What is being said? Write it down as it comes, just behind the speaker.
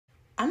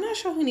I'm not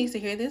sure who needs to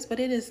hear this, but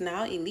it is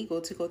now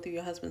illegal to go through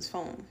your husband's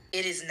phone.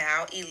 It is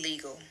now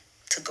illegal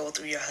to go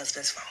through your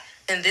husband's phone.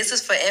 And this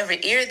is for every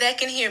ear that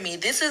can hear me.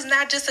 This is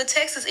not just a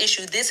Texas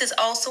issue. This is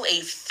also a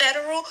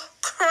federal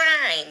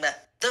crime.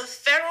 The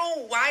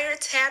Federal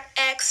Wiretap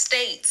Act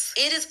states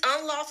it is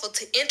unlawful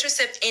to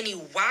intercept any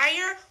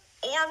wire,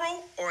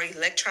 oral, or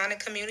electronic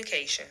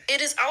communication. It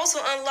is also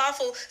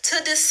unlawful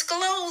to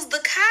disclose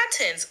the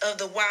contents of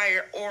the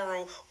wire,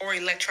 oral, or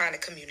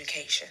electronic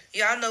communication.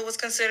 Y'all know what's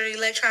considered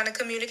electronic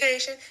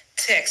communication?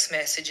 Text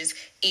messages,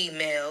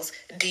 emails,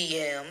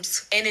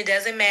 DMs. And it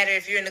doesn't matter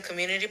if you're in the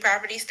community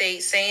property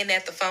state, saying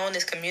that the phone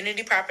is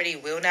community property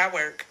will not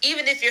work.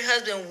 Even if your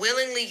husband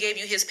willingly gave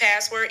you his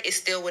password, it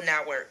still would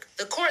not work.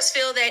 The courts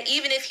feel that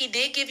even if he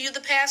did give you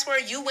the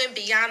password, you went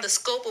beyond the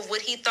scope of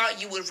what he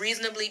thought you would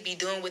reasonably be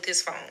doing with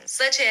his phone,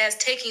 such as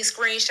taking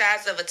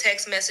screenshots of a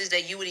text message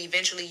that you would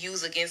eventually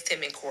use against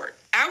him in court.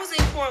 I was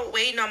in court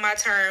waiting on my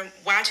turn,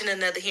 watching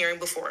another hearing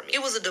before me.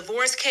 It was a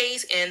divorce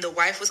case, and the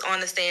wife was on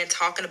the stand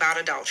talking about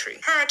adultery.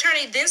 Her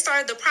attorney then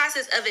started the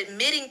process of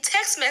admitting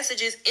text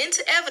messages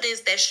into evidence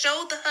that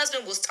showed the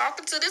husband was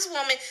talking to this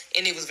woman,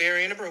 and it was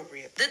very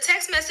inappropriate. The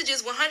text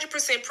messages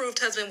 100% proved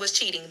husband was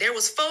cheating. There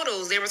was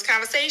photos, there was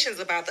conversations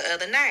about the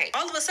other night.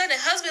 All of a sudden,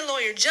 husband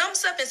lawyer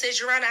jumps up and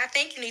says, Your Honor, I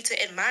think you need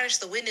to admonish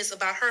the witness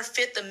about her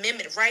Fifth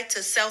Amendment right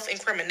to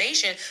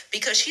self-incrimination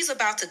because she's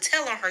about to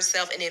tell on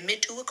herself and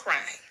admit to a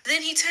crime.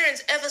 Then he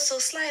turns ever so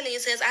slightly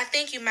and says, I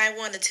think you might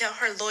want to tell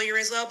her lawyer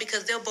as well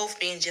because they'll both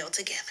be in jail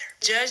together.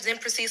 Judge then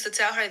proceeds to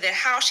tell her that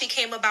how she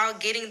came about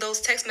getting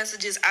those text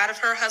messages out of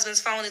her husband's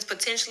phone is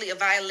potentially a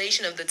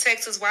violation of the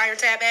Texas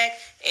Wiretap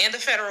Act and the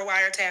Federal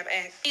Wiretap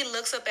Act. He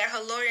looks up at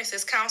her lawyer and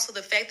says, Counsel,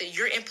 the fact that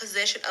you're in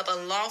possession of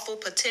unlawful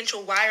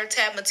potential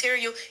wiretap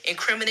material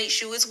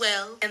incriminates you as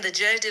well. And the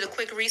judge did a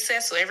quick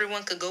recess so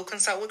everyone could go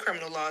consult with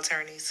criminal law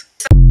attorneys.